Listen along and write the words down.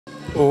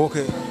Oh,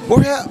 okay. Well,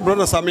 here,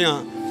 brother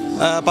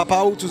Samia, Papa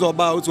out to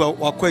about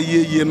what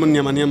ye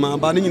money,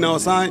 but you know,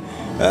 sign,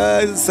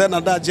 send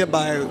a dodge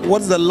by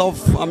what's the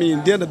love? I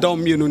mean, the other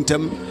don't mean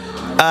them.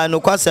 No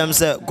question,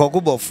 sir,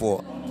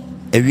 Obofour.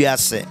 If we are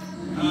say,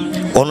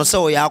 on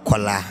so ya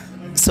kola,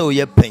 so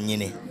ye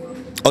penny,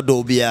 or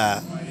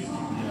dobia.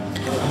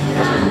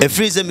 A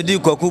freezer me do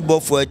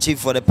Obofour chief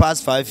for the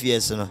past 5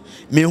 years,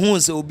 me who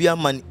will be a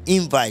man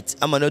invite,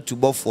 I'm not to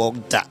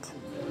Obofour that.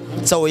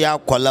 So ya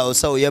kola,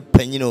 so ye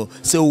penny,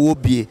 so will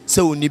be,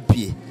 so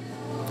nippy,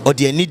 or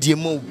the need you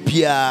more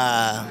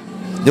pia.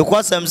 The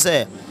question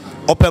say,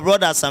 Opa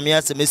brother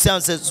Samia, me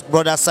says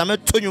brother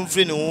Samia to you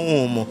free no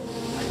home.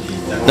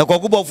 The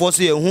Obofour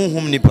say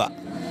whom nipa.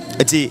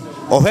 Eti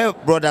or her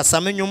brother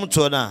Samuel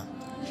Tona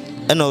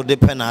and all the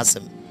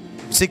penasem.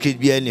 Secret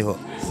be anyhow.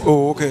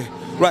 Oh, okay.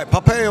 Right,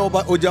 Papa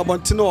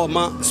Ojabantino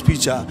ma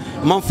speech,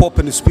 man for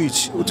penny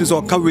speech, which is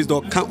all coverage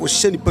or can't was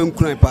shenny pen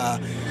crime.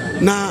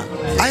 Now,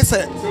 I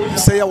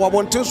say I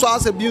want to so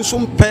as a being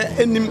some pay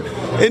any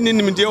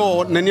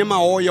or Nanima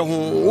or your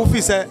home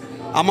officer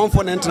among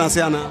for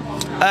International.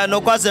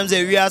 No question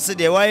say we are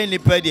the why any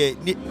pedi,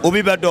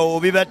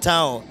 Obiba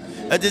town.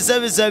 At the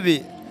service.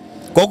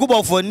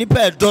 Obofour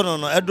nipa edono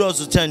no edo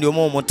so chan de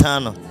omo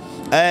motano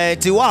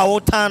ti wa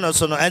wotano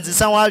so no ense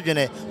san wa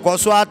adwene ko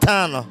so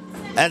atano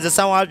ense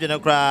san wa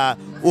adwene kra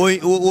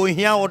o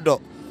hia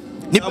wodo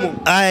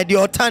nipa de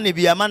otane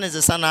bia man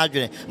ense san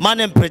adwene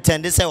man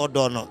pretend say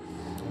wodo no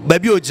ba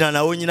bi ogina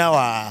na onyina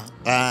wa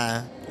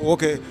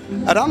okay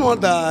I don't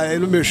want that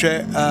me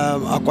share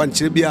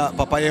akwanchire bia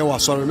papa ye wa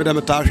sorry me dem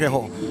ta hwe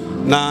ho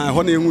na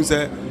ho na ehun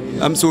say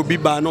am so bi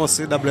ba no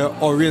se double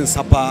orient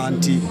sapa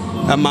anti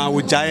ma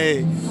wo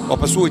jae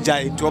opaso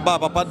jae to ba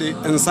papa de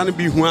ensan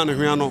bi hu anu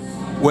hwe no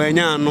wa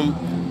nya anom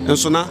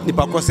enso na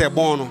nipa ko se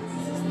bon no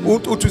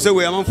utu say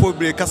we am for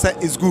break kasa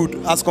is good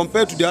as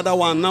compared to the other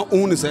one na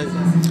ohun say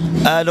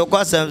no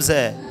kwasem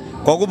say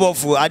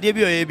Obofour ade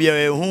bi oye bi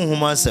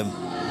hunhum asem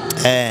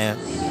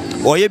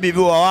oye bibi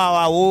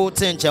wa wo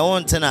tenche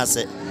won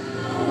tenase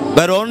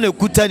but on ne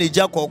kuta ni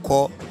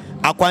jakokko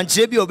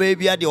akwanchire bi obe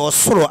bi ade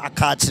osoro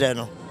aka kire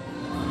no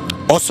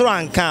osoro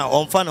anka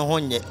onfa ne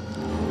honye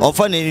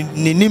onfa ne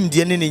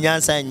nimdie ne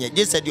nyansa nye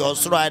je said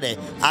osoro ade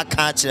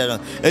aka kire no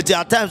eti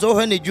at times o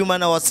hwe djuma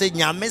na o se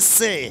nyame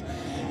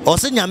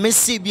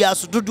se bi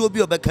aso dodo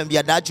bi obeka bi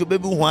adachi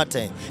obebi hu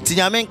aten ti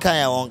nyame nka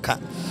ya wonka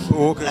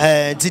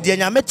okay ti de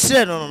nyame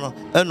kire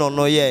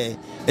no ye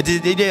eti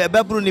de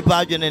ebebru ni pa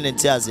adwene ne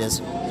ti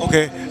ases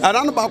okay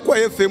adan ba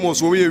kwa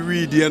famous we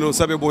read you know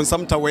sabe bon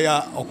samta we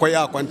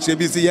okoya akwanche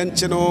bi si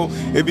yenche no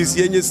ebi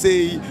si yenye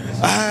sei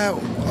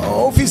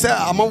officer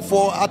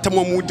amanfo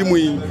atamo mudimu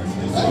yi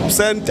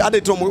send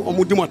ade to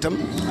mudimu atam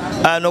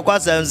no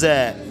kwasem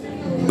say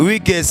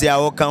weekends ya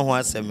wo kan ho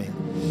aseme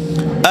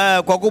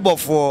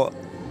Obofour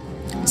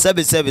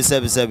sabe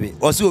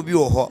osi obi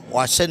wo ho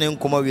wa hye ne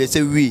nkoma we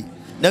say wi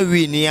na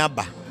wi ni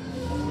aba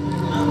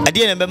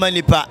ade na be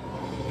manipa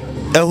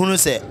ehunu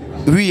say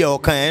wi ya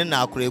okan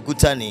na akura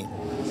ekuta ni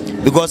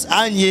because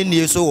anye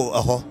ni so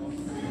ho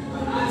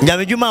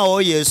nyamedwuma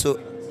wo yeso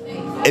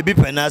ebi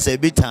penasa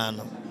ebi tan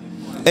no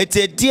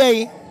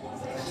etedie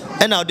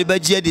na ode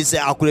bagie di say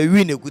akura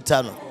wi na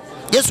ekuta no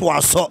yeso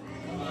waso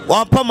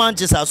wan pa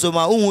Manchester so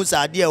ma unhu say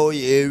ade o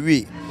ye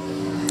wi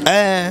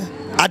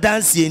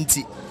adanse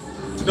enti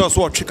no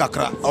so otwe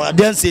kakra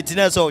adanse enti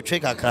na so otwe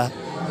kakra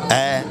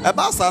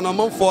ba sa no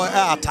man for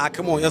attack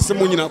mo yese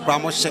mo nyina kra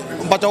mo hye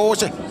mbata wo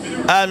hye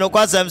no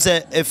kwasem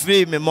say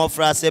efri me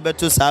mofra se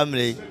beto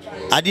samre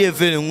ade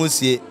efri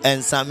ngusie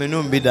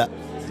ensamenu mbida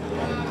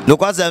no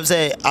kwasem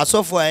say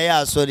asofo eya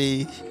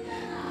asori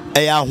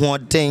eya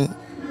hoden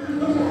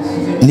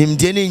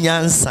nimdie ni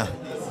nyansa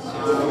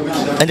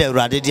ende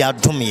urade dia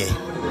adomye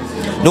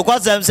no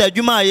kwasem say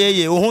adwuma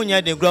yeye wo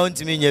honya de ground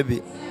ntimi nya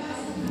bi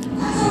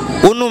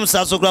unum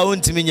saso ground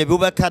ntimi nya bi wo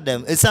be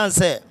kadem esan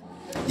say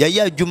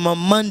ya adwuma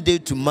Monday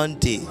to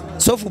Monday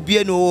so fu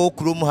bie no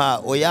krom ha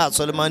o ya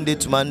asole Monday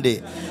to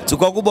Monday to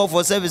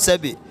Obofour service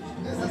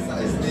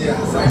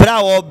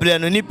bra wo bre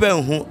no nipa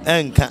hu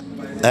enka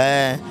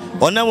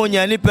ona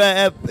wonya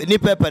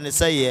nipa pane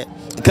saye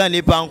kan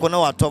nipa anko na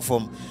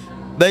watofom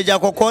beja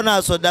kokko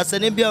na so da se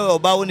ne bia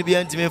oba wo ne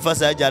bia ntimi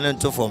fasa aja ne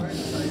ntofom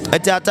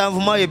ati atamfo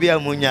ma ye bia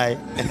munyai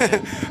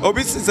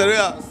obi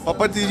siseria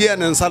papa ti ye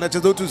ne nsa na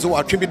chezo tu so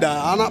watwe bi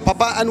da ana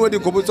papa anu de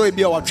kobo so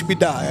bia watwe bi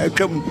da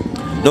atwam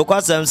no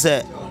kwasem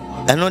say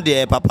eno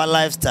de papa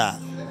lifestyle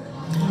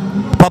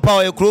papa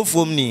we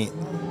krofom ni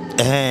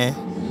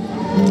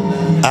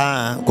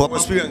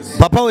experience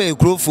papa we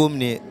krofom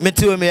ni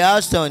metiwe me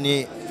Ashton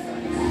ni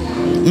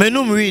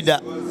menum reader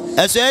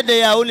eso e de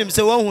ya onim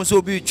say won hu so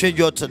obi twe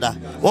jot da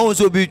won hu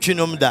so obi twe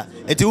nom da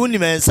enti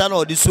wonim ensa na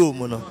odi so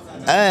mu no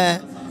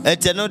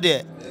enti no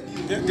de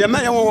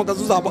man won ka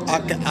so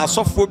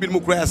asofo bi mu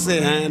kura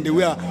say and the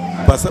way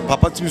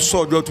papa ti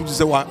so do to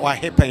say wa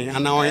happen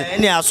and now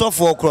any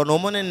asofo kro no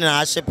mo ne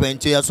na ahyepen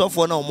ti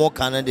asofo na mo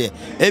kan de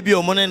e bi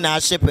o mo ne na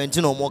ahyepen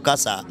ti no mo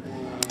kasa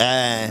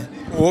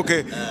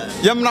okay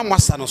yam na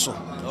mwasa no so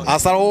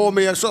Asaro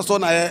me sure so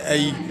na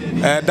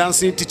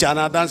dancing teacher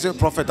na dancing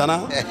prophet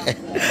na.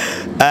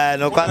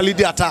 No kwa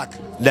lead attack.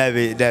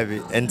 David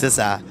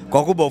entesa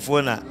Kwaku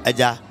Obofour na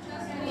aja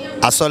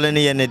asole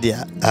ne ye ne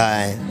dia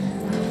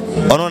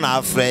ono na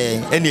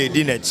afre ene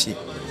edi na chi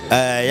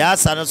ya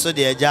asa no so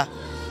de aja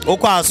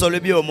okwa asole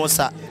bi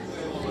omusa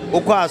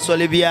okwa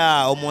asole bi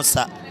a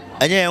omusa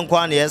enye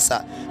nkwa na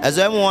yesa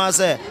ezo emu wa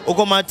se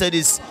okoma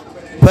Methodist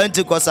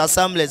Pentecost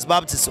Assemblies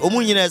Baptist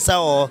omunyina esa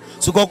o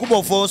so Kwaku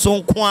Obofour so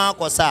nkwa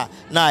akosa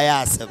na ya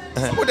asem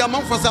o de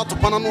amanfo se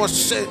atopana no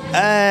hye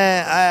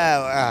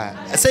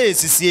say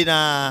sisi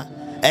na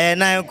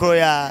na nkro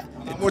ya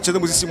mo chede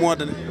mo sisi mo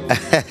adene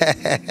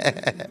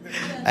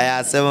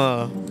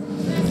asem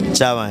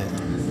chairman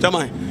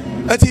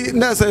ati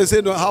na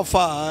say no how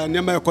far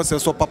nyama ekose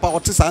so papa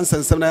what is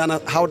answer na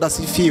how does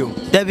he feel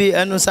Debbie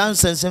eno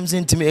answer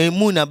something to me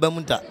emu na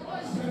bamuta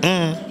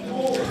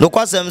no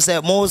kwasem say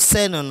mo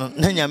say no na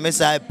nyame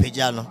say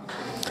peja no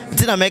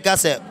nti na make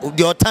say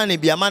the otani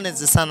bia man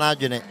is sana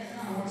adwene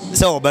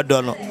say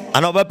obedo no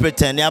ana obe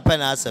pretend ya pa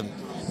na asem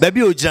baby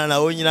ogina na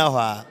onyina ho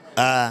a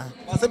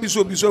asa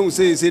biso hu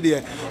say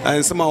dey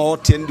ensema o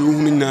tend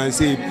ohunu na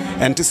say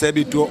ente say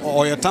bi to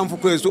o your time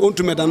for so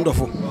ontume dan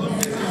dofo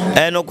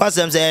no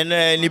kwasem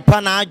say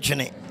nipa na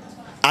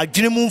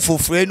adwene mu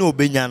mfofure na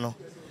obenya no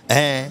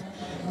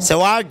say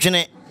wa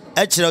adwene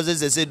e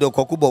kire say do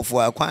Kwaku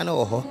Obofour akwan na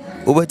wo ho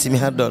obatimi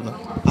ha do no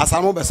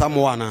asamo be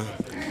samo ana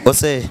o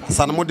say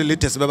asamo the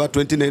latest beba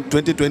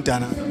 2020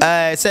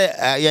 ana say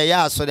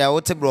yeah so there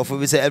what brofo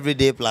be say every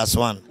day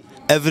 +1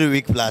 every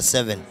week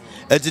 +7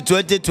 it's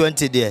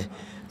 2020 there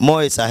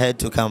more is ahead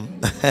to come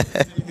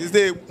is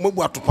the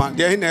mobu atopa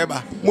there na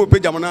eba mo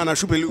pejam na na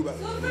shupelu ba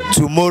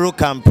tomorrow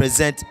can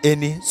present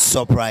any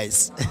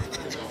surprise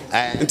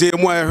nti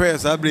mo ahwe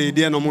sabre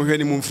dey no mo hwe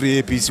ni mo free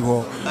APC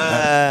ho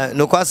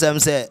no kwasem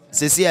say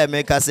sisi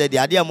Emeka said the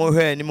idea mo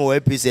hwe ni mo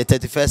APC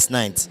 31st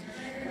night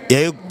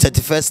yeah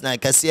 31st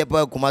night kasi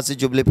epa Kumasi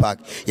Jubilee Park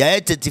yeah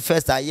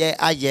 31st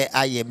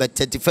aye but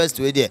 31st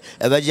we there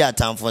ebeji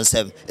atam for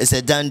 7 it's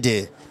a done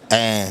day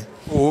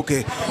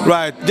okay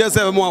right just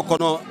say mo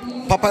akono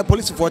papa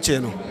police for che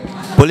no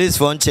police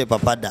for che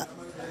papa da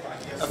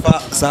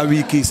papa sa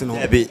wiki no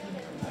ebe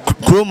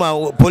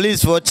Kroma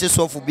police for che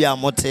so fu bia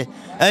mote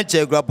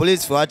enche gra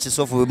police for che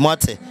so fu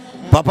mote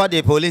papa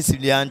the police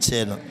bi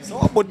anche no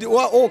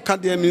o ka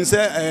de mean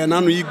say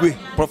nanu Igwe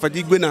prophet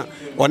Igwe na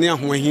one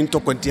ahohin to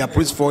kwantia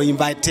police for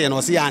invite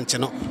no say anche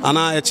no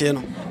ana eche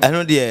no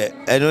eno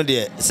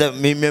de say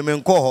me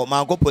nko ho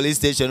ma go police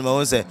station ma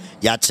won say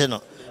ya che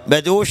no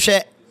but wo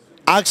hwe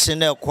action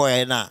na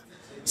koye na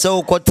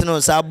so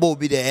ukotino sa bo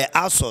bi de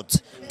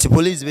assault ti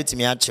police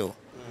betimi ache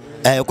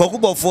Kwaku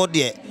Obofour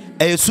de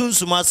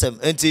sunsum asem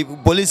enti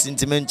police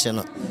intimenche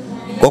no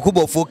Kwaku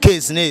Obofour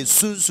case na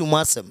sunsum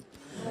asem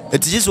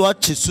enti just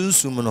watch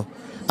sunsum no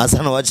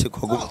asa na watch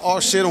Kwaku o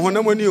she no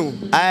honam ani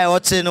o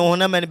watch no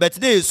honam ani but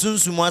de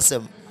sunsum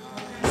asem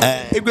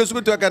Igwe so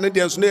beto aka na de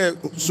na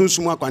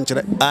sunsum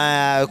akwankyere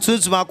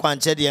sunsum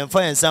akwankyere de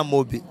emfa yensa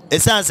mobi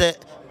esan se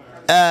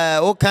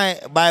o kan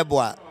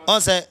Bible on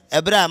say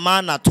ebra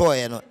man na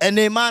toye no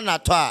ene man na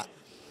to a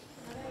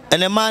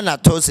ene man na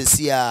to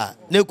sesia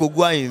na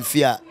kogu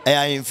ahemfi a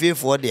ahemfi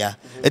for dia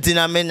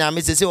etina me na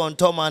me sesi on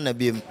to man na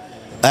biem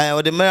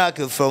o the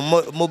miracle from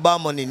mobile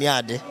money ni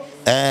ade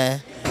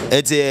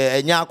eti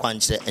enya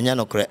akwanche enya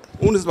nokre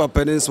unis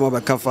papa ne so ba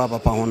kafa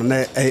papa hono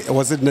na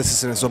was it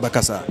necessary so ba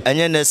kasa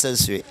enya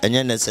necessary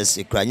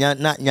kra nya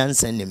na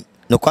nyansanim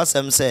no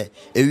kwasem se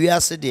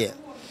ewiase de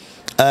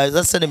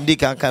zasanim di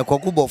kan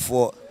Kwaku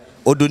Obofour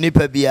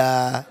odonipa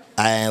bia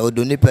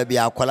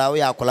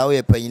akwala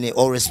we panyine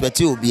or respect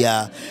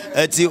obia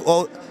eti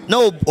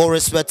no or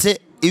respect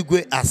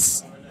Igwe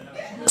as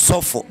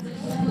sofo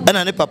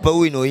and ne papa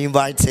we no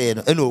invite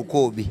no e no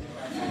ko obi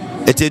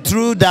eti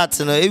through that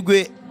no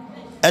Igwe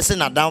ese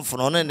na damfo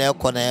no na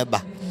ekọ na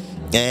eba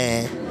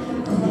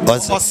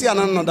osi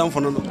ana na damfo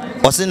no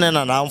osi na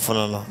damfo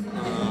no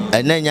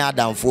enya nya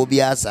damfo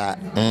obi asa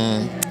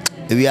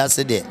ewi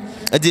ase de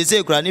eti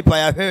say kura nipa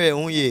ya hwere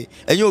hu ye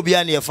enye obi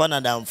a na ye fa na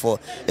damfo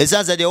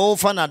esa say de wo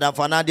fa na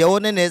damfo na de wo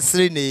ne na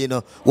esiri ne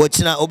no wo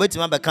kina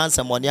obetima be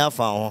cancer money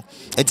afa ho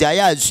eti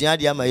aya asua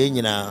de ama ye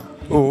nyina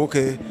oh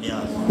okay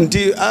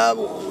nti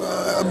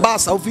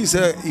bas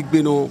office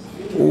Igwe no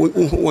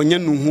wonye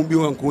nu hu bi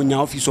won ko nya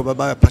office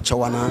obaba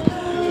pachawa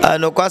na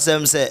no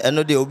kwasem say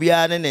eno de obi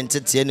a ne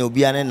ntete ne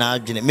obi a ne na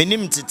adwene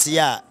menim tete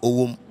a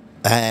owom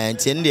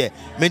nti ne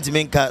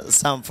mentimi nka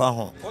samfa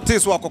ho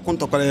otis wa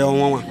kokontokore ye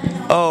wonwa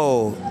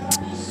oh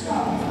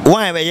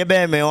why be ye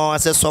be me won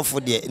say sofo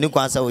de ni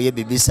kwan say wo ye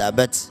bibisa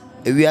but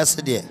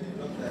ewiase de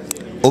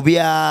obi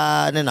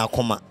a ne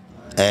nakoma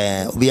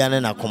obi a ne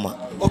nakoma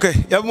okay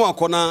everyone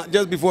akona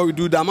just before we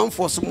do that man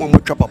for some mo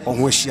twa papa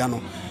ho ahia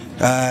no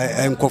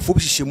nkofo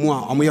hihemu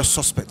a omo ye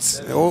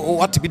suspects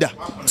what be that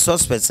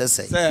suspects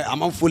say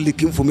amanfo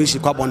leak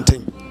information kwa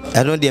bonten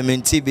I know the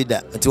menti be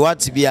that to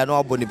what be an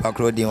oboni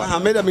pakro din I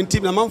made a menti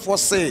amanfo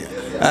say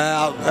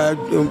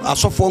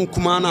asofo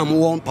nkuma na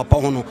mo papa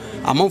ho no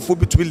amanfo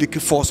bitumi leak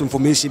false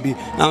information bi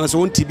na so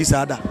won TB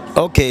sada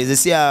okay they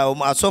say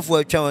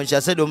asofo atwa won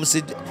said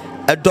sit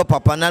do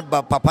papa na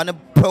papa ne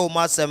pro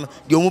masem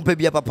de omu pa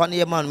bia papa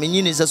ne man me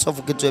nyini se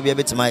sofo keto bia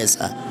betima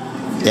yesa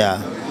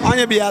yeah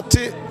anya bia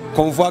ate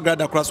konfo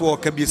agrada cross wo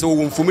ka bi se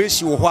wo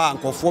information wo ho a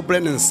nkofo bre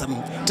ne nsam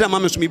tina ma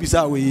me so me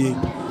bisa we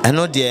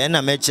eno de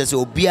na me che se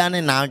obia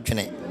ne na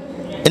adwene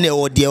ene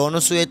wo de ono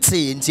so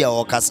ete nti a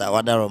wo kasa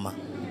wadaroma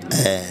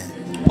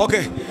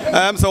okay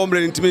so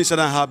omre intimation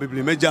na ha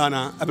bibli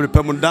mejana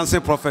abrepem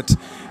dancing prophet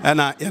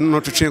na no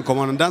twetwe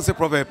common dancing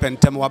prophet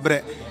pentem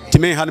wabre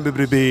time ha no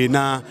bebrebe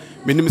na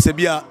menim se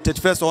bia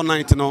 31st or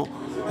 9th no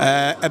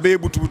ebe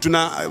butubutu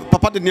na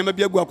papa de niam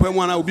bia gu akwa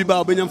mu na obi ba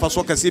obenya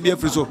mfaso kase bia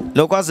free so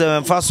no kwase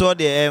mfaso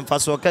de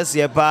mfaso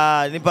kase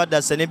pa nipa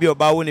da sene bia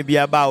oba wo ne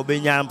bia ba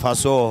obenya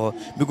mfaso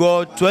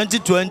because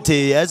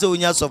 2020 as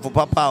onya so for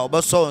papa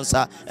obeso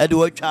nsa e de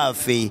watwa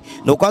afi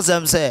no kwase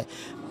am se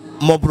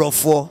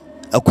mobrofo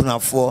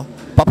akunafo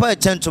papa e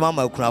chentoma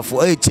ma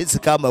akunafo e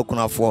chisika ma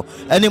akunafo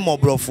ene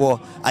mobrofo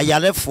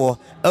ayarefo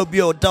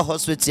obi o da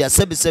hospital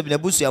sebi na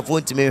busuafo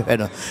ntime hwe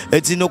no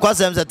eti no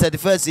kwasem se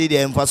 31st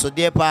dey mfaso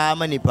dey pa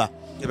manipa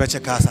e be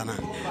check asana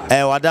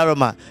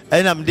wadaroma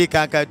enam dey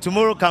kanka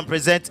tomorrow can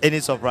present any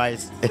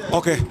surprise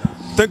okay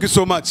thank you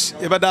so much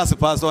e be dance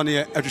pass on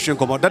here attrition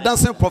come the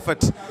dancing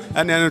prophet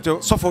and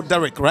so for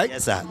Deric right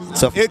yes sir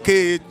so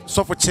aka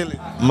so for chilling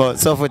mo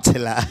so for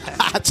chilla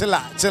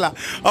chilla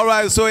all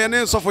right so your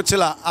name so for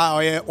chilla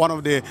one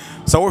of the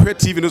so we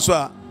TV no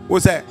so we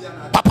say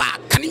papa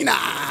kanina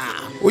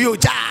uyo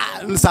ja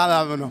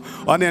nsala no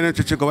on here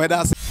attrition come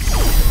that's